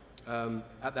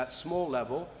 At that small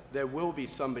level, there will be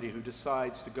somebody who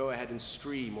decides to go ahead and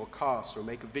stream or cast or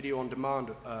make a video on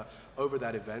demand over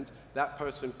that event. That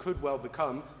person could well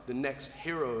become the next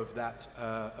hero of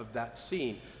that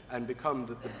scene and become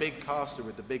the big caster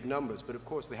with the big numbers. But of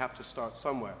course, they have to start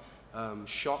somewhere.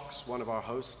 Shocks, one of our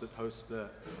hosts that hosts the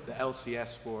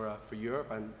LCS for Europe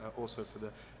and also for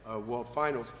the World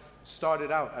Finals,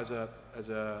 started out as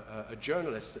a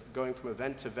journalist going from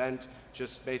event to event,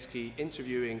 just basically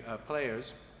interviewing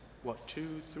players,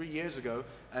 2-3 years ago,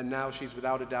 and now she's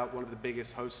without a doubt one of the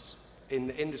biggest hosts in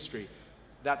the industry.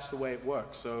 That's the way it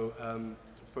works. So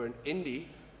for an indie,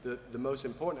 the most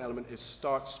important element is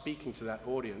start speaking to that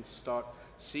audience, start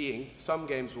seeing. Some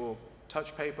games will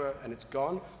touch paper and it's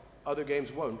gone, other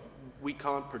games won't. We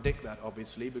can't predict that,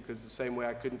 obviously, because the same way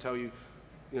I couldn't tell you,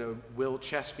 will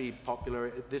chess be popular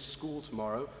at this school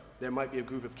tomorrow? There might be a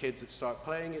group of kids that start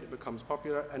playing it, it becomes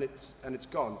popular, and it's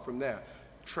gone from there.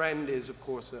 Trend is, of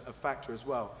course, a factor as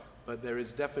well, but there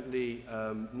is definitely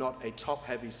not a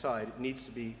top-heavy side. It needs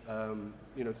to be,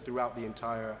 throughout the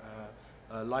entire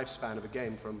lifespan of a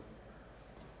game, from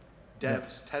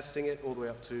devs testing it all the way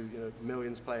up to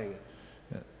millions playing it.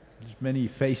 Yeah. There's many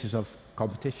phases of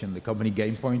competition. The company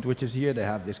GamePoint, which is here, they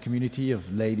have this community of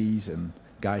ladies and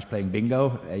guys playing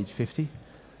bingo, age 50,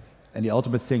 and the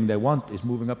ultimate thing they want is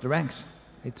moving up the ranks.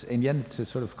 It's in the end, it's a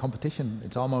sort of competition.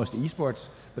 It's almost esports,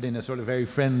 but in a sort of very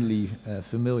friendly,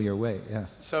 familiar way. Yeah.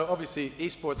 So obviously,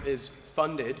 esports is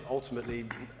funded. Ultimately,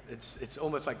 it's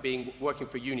almost like working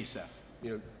for UNICEF.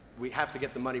 We have to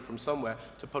get the money from somewhere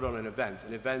to put on an event.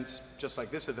 And events, just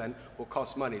like this event, will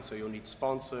cost money. So you'll need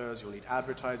sponsors, you'll need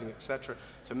advertising, etc.,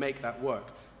 to make that work.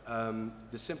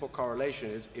 The simple correlation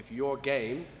is if your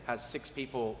game has 6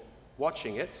 people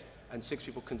watching it and 6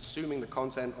 people consuming the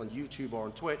content on YouTube or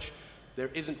on Twitch, there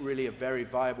isn't really a very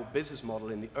viable business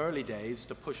model in the early days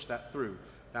to push that through.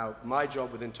 Now, my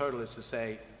job within Total is to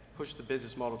say, push the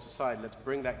business model to side, let's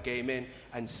bring that game in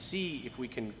and see if we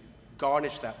can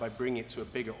garnish that by bringing it to a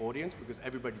bigger audience, because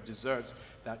everybody deserves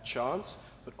that chance.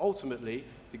 But ultimately,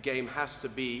 the game has to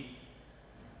be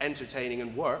entertaining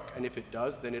and work, and if it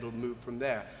does, then it'll move from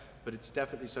there. But it's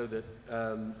definitely so that,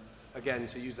 again,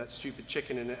 to use that stupid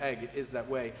chicken and an egg, it is that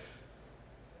way.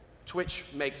 Twitch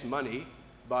makes money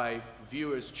by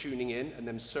viewers tuning in and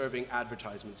then serving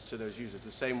advertisements to those users.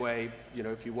 The same way,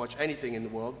 if you watch anything in the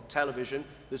world, television,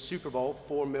 the Super Bowl,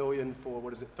 4 million for,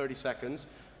 30 seconds,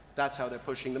 that's how they're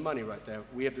pushing the money right there.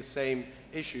 We have the same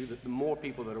issue that the more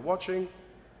people that are watching,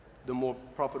 the more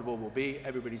profitable we'll be,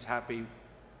 everybody's happy,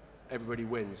 everybody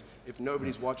wins. If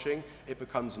nobody's watching, it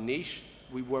becomes niche.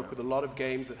 We work with a lot of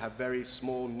games that have very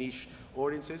small niche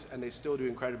audiences, and they still do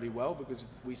incredibly well because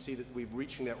we see that we're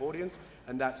reaching their audience,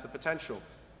 and that's the potential.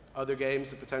 Other games,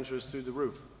 the potential is through the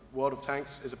roof. World of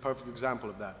Tanks is a perfect example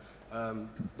of that.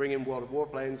 Bring in World of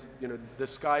Warplanes, the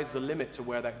sky's the limit to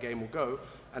where that game will go,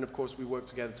 and of course we work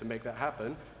together to make that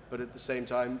happen, but at the same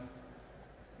time,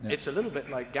 it's a little bit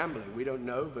like gambling. We don't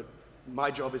know, but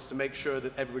my job is to make sure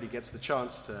that everybody gets the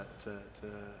chance to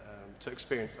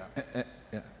experience that.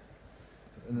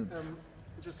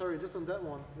 Just on that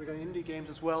one, regarding indie games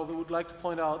as well, we would like to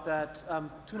point out that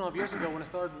 2.5 years ago when I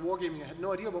started wargaming, I had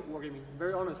no idea about wargaming.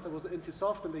 Very honest, I was at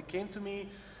NCSoft and they came to me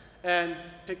and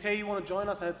picked, hey, you want to join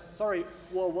us? I had, sorry,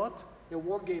 what?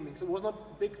 Wargaming. So it was not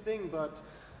a big thing, but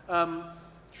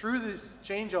through this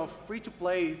change of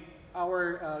free-to-play,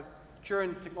 our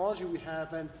current technology we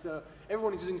have, and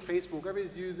everyone is using Facebook, everyone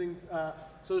is using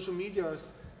social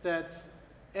medias, that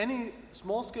any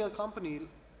small-scale company,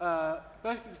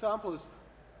 best example is,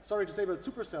 sorry to say, but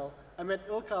Supercell. I met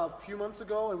Ilka a few months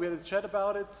ago, and we had a chat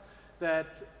about it,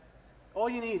 that all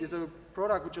you need is a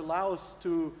product which allows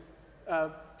to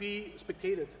be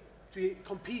spectated, to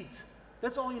compete.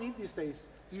 That's all you need these days.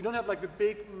 You don't have like the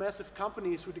big, massive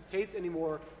companies who dictate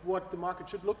anymore what the market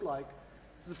should look like.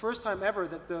 It's the first time ever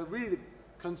that really the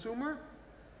consumer,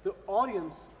 the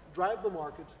audience, drive the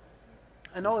market.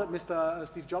 I know that Mr.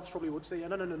 Steve Jobs probably would say,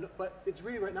 no, but it's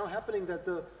really right now happening that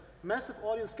the massive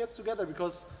audience gets together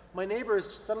because my neighbor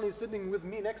is suddenly sitting with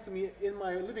me, next to me in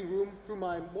my living room, through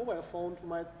my mobile phone, through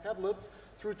my tablet,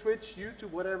 through Twitch,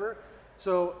 YouTube, whatever.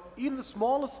 So even the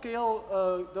smallest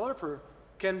scale developer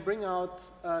can bring out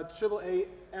AAA,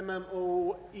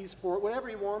 MMO, eSport, whatever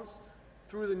he wants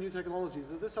through the new technology.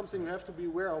 So this is something we have to be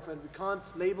aware of, and we can't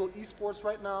label eSports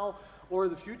right now or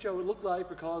the future will look like,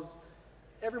 because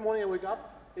every morning I wake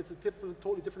up, it's a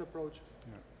totally different approach.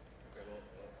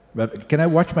 But can I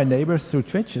watch my neighbors through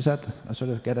Twitch? Is that, I sort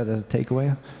of get it as a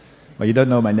takeaway? Well, you don't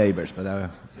know my neighbors, but I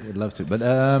would love to. But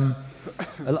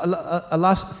a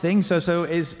last thing, so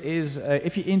is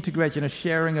if you integrate,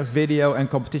 sharing a video and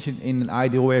competition in an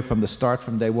ideal way from the start,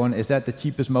 from day one, is that the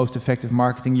cheapest, most effective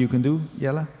marketing you can do,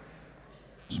 Jelle?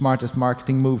 Smartest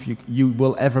marketing move you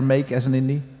will ever make as an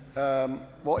indie?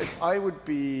 Well, if I would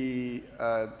be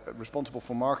responsible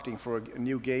for marketing for a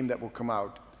new game that will come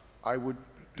out, I would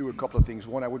do a couple of things.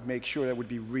 One, I would make sure that it would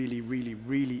be really, really,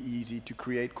 really easy to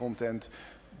create content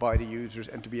by the users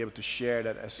and to be able to share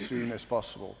that as soon as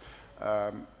possible.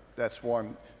 That's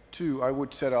one. Two, I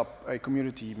would set up a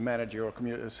community manager or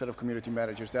a set of community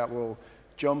managers that will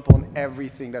jump on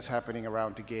everything that's happening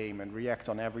around the game and react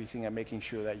on everything, and making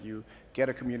sure that you get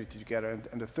a community together.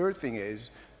 And the third thing is,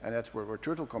 and that's where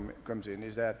Turtle comes in,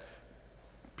 is that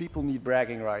people need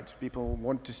bragging rights. People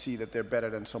want to see that they're better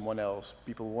than someone else.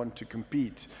 People want to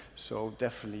compete. So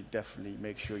definitely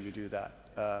make sure you do that.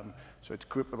 So it's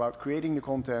about creating the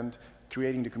content,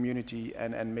 creating the community,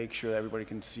 and make sure everybody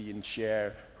can see and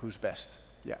share who's best.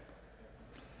 Yeah.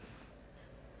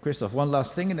 Christoph, one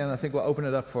last thing, and then I think we'll open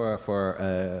it up for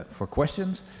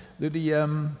questions. Have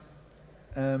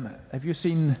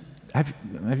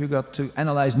you got to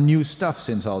analyze new stuff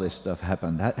since all this stuff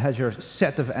happened? Has your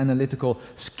set of analytical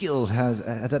skills has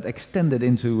that extended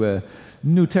into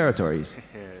new territories?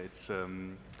 It's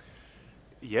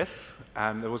yes,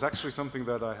 and it was actually something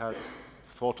that I had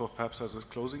thought of perhaps as a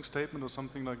closing statement or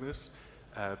something like this,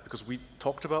 because we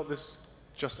talked about this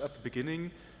just at the beginning.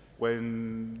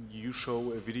 When you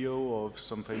show a video of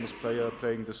some famous player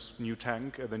playing this new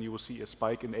tank, and then you will see a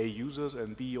spike in A, users,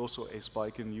 and B, also a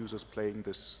spike in users playing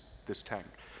this tank.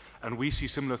 And we see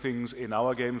similar things in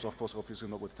our games, of course, obviously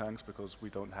not with tanks, because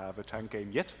we don't have a tank game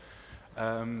yet.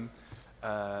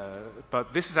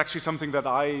 But this is actually something that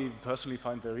I personally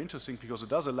find very interesting, because it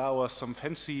does allow us some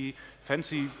fancy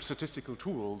statistical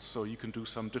tools. So you can do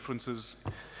some differences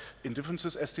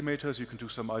estimators, you can do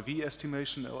some IV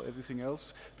estimation or everything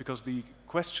else, because the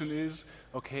question is,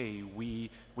 okay, we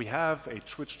have a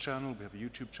Twitch channel, we have a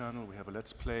YouTube channel, we have a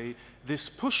Let's Play. This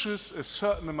pushes a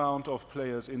certain amount of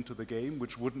players into the game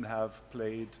which wouldn't have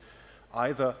played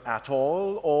either at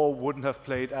all or wouldn't have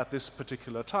played at this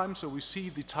particular time. So we see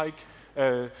the tank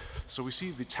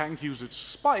usage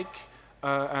spike,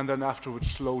 and then afterwards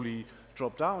slowly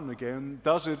drop down again.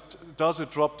 Does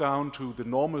it drop down to the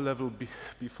normal level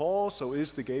before? So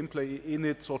is the gameplay in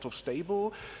it sort of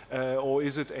stable, or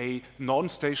is it a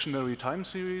non-stationary time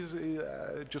series?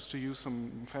 Just to use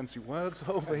some fancy words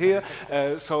over here.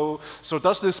 So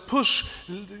does this push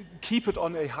keep it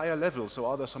on a higher level? So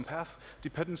are there some path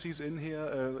dependencies in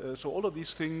here? So all of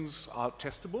these things are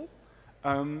testable.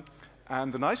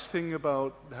 And the nice thing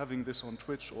about having this on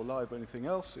Twitch or live or anything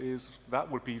else is, that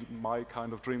would be my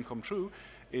kind of dream come true,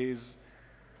 is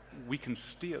we can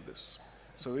steer this.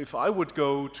 So if I would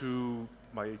go to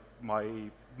my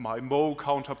Mo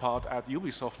counterpart at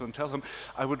Ubisoft and tell him,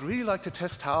 I would really like to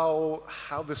test how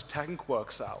this tank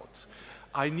works out.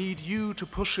 I need you to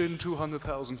push in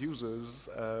 200,000 users.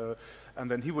 And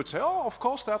then he would say, oh, of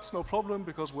course, that's no problem,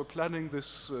 because we're planning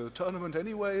this tournament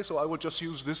anyway, so I will just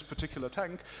use this particular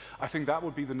tank. I think that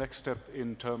would be the next step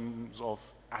in terms of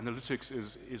analytics,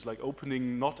 is like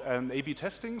opening not an A/B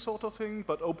testing sort of thing,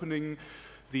 but opening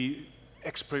the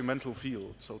experimental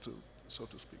field, so to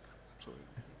speak. Sorry.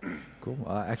 Cool.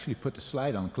 I actually put the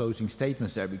slide on closing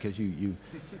statements there because you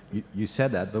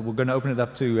said that, but we're going to open it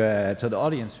up to the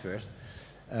audience first.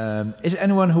 Is there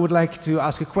anyone who would like to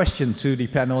ask a question to the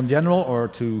panel in general, or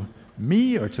to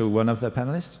me or to one of the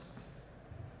panelists?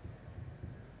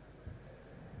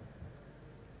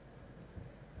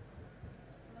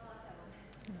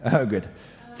 Oh, good.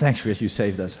 Thanks, Chris. You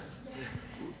saved us.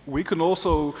 We can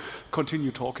also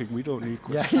continue talking. We don't need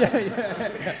questions.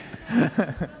 Yeah.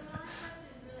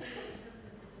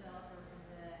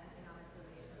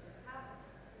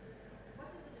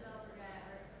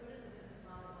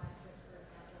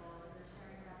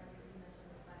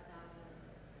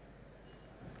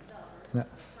 Yeah.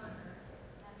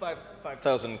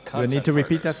 5,000 content Do I need to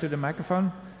repeat that partners. to the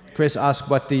microphone? Chris asked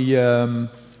what the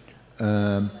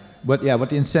what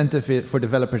the incentive for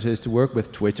developers is to work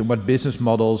with Twitch, and what business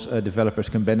models developers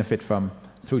can benefit from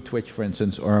through Twitch, for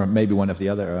instance, or maybe one of the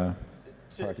other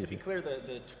To be clear,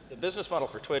 the business model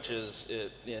for Twitch is,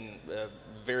 in a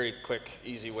very quick,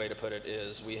 easy way to put it,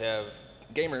 is we have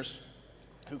gamers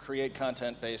who create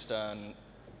content based on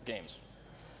games.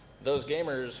 Those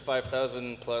gamers,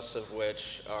 5,000 plus of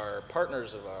which are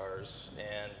partners of ours,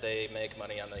 and they make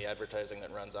money on the advertising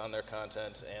that runs on their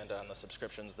content and on the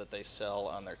subscriptions that they sell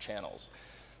on their channels.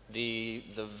 The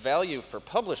value for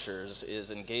publishers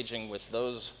is engaging with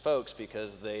those folks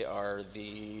because they are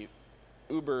the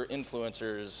uber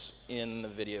influencers in the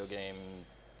video game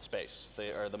space.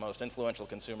 They are the most influential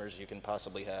consumers you can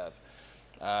possibly have.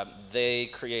 They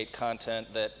create content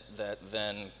that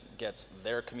then gets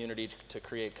their community to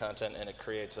create content, and it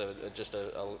creates just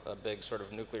a big sort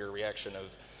of nuclear reaction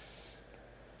of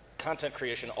content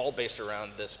creation all based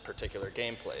around this particular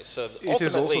gameplay. So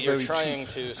ultimately you're trying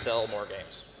to sell more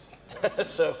games.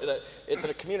 So it's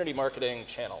a community marketing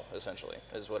channel, essentially,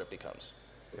 is what it becomes.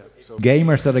 Yeah, so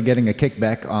gamers that are getting a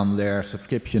kickback on their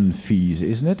subscription fees,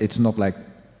 isn't it? It's not like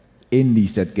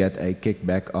indies that get a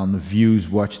kickback on views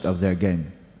watched of their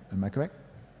game. Am I correct?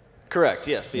 Correct,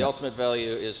 yes. The ultimate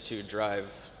value is to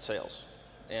drive sales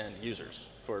and users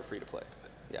for free-to-play.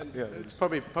 Yeah. It's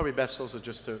probably best also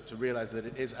just to realize that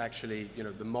it is actually,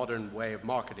 the modern way of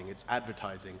marketing. It's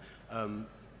advertising.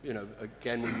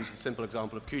 Again, we use the simple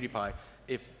example of PewDiePie.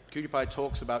 If PewDiePie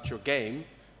talks about your game,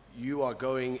 you are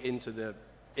going into the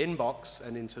inbox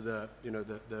and into the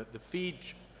feed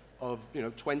of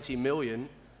 20 million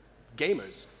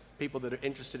gamers, people that are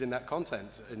interested in that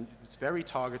content, and it's very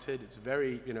targeted. It's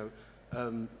very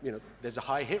there's a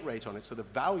high hit rate on it, so the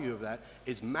value of that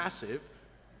is massive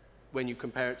when you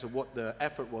compare it to what the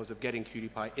effort was of getting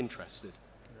PewDiePie interested.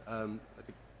 I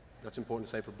think that's important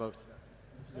to say for both.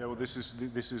 Yeah, well, this is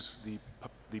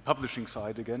the publishing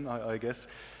side again, I guess.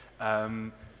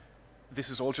 This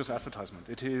is all just advertisement.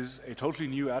 It is a totally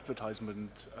new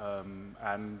advertisement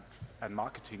and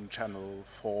marketing channel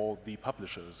for the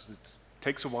publishers. It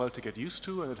takes a while to get used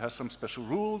to, and it has some special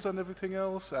rules and everything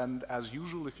else. And as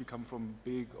usual, if you come from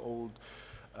big old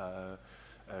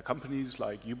companies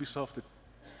like Ubisoft,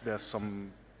 there's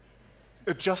some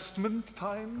adjustment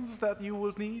times that you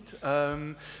will need.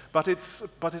 But it's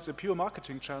a pure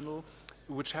marketing channel,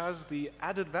 which has the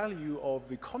added value of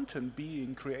the content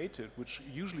being created, which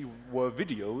usually were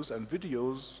videos, and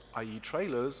videos, i.e.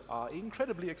 trailers, are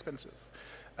incredibly expensive.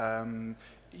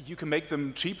 You can make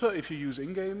them cheaper if you use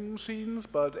in-game scenes,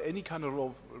 but any kind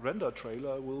of render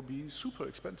trailer will be super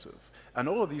expensive. And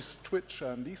all of these Twitch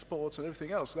and eSports and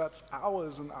everything else, that's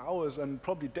hours and hours and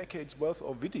probably decades worth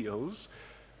of videos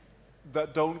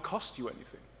that don't cost you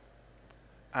anything.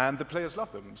 And the players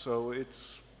love them, so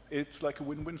it's like a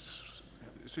win-win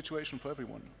situation for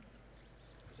everyone.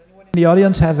 Does anyone in the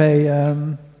audience have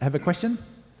a question?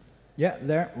 Yeah,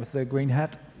 there with the green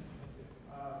hat.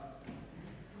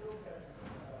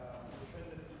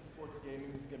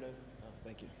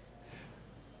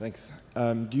 Thanks.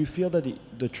 Do you feel that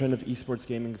the trend of esports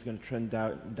gaming is going to trend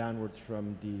downwards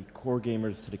from the core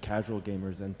gamers to the casual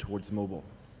gamers and towards mobile?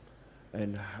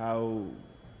 And how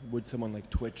would someone like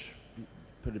Twitch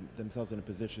put themselves in a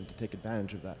position to take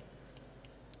advantage of that?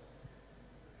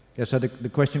 Yeah, so the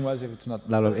question was if it's not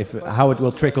how it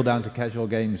will trickle down to casual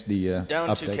games, down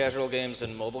update. to casual games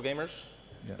and mobile gamers,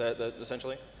 that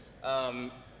essentially.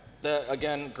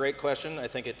 Again, great question. I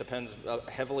think it depends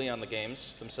heavily on the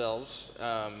games themselves.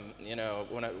 When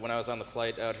I was on the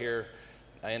flight out here,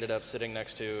 I ended up sitting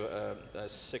next to a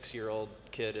 6-year-old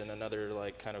kid and another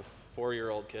kind of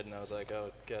 4-year-old kid, and I was like,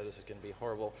 oh god, this is going to be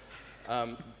horrible.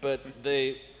 But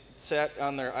they sat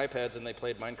on their iPads and they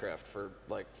played Minecraft for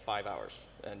like 5 hours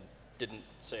and didn't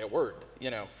say a word,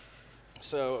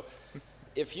 So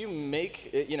if you make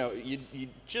it, you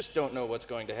just don't know what's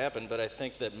going to happen, but I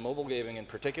think that mobile gaming in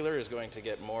particular is going to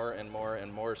get more and more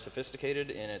and more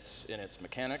sophisticated in its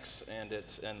mechanics and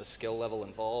the skill level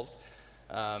involved.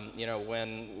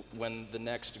 When the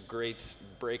next great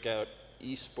breakout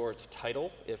eSports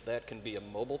title, if that can be a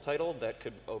mobile title, that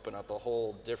could open up a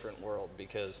whole different world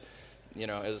because, you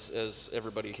know, as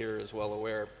everybody here is well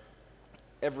aware,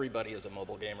 everybody is a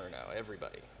mobile gamer now,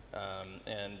 everybody.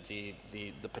 And the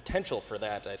potential for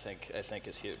that, I think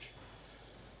is huge.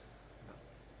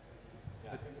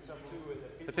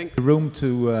 I think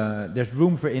there's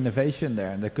room for innovation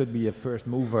there, and there could be a first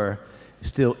mover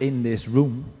still in this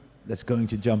room that's going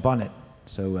to jump on it.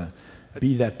 So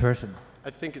be that person. I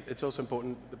think it's also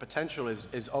important, the potential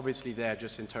is obviously there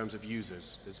just in terms of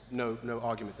users. There's no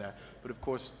argument there. But of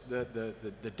course, the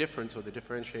difference or the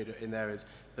differentiator in there is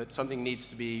that something needs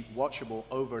to be watchable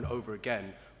over and over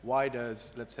again. Why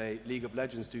does, let's say, League of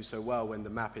Legends do so well when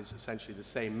the map is essentially the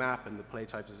same map and the play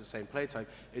type is the same play type?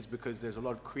 Is because there's a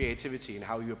lot of creativity in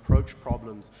how you approach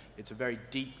problems. It's a very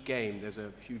deep game. There's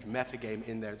a huge meta game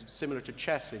in there. It's similar to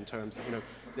chess in terms of, you know,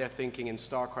 they're thinking in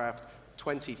StarCraft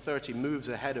 20, 30 moves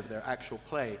ahead of their actual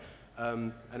play.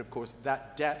 And of course,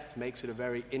 that depth makes it a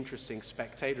very interesting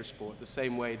spectator sport, the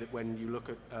same way that when you look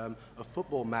at a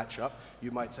football matchup, you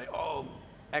might say, oh,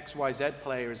 XYZ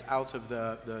player is out of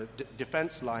the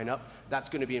defense lineup. That's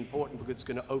going to be important because it's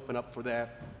going to open up for their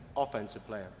offensive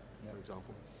player, for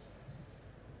example.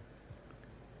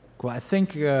 Well, I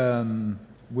think I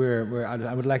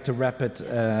would like to wrap it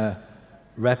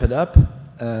up.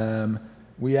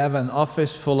 We have an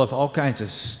office full of all kinds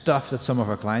of stuff that some of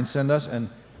our clients send us, and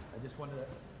I just wanted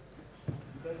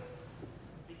to,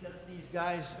 because these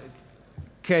guys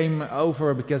came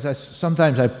over because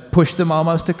sometimes I pushed them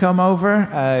almost to come over.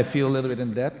 I feel a little bit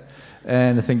in debt,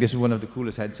 and I think this is one of the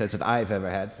coolest headsets that I've ever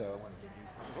had. So I want to give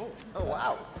you. Oh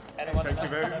wow! Thank you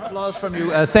very much. Applause from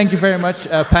you. Thank you very much,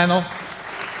 panel.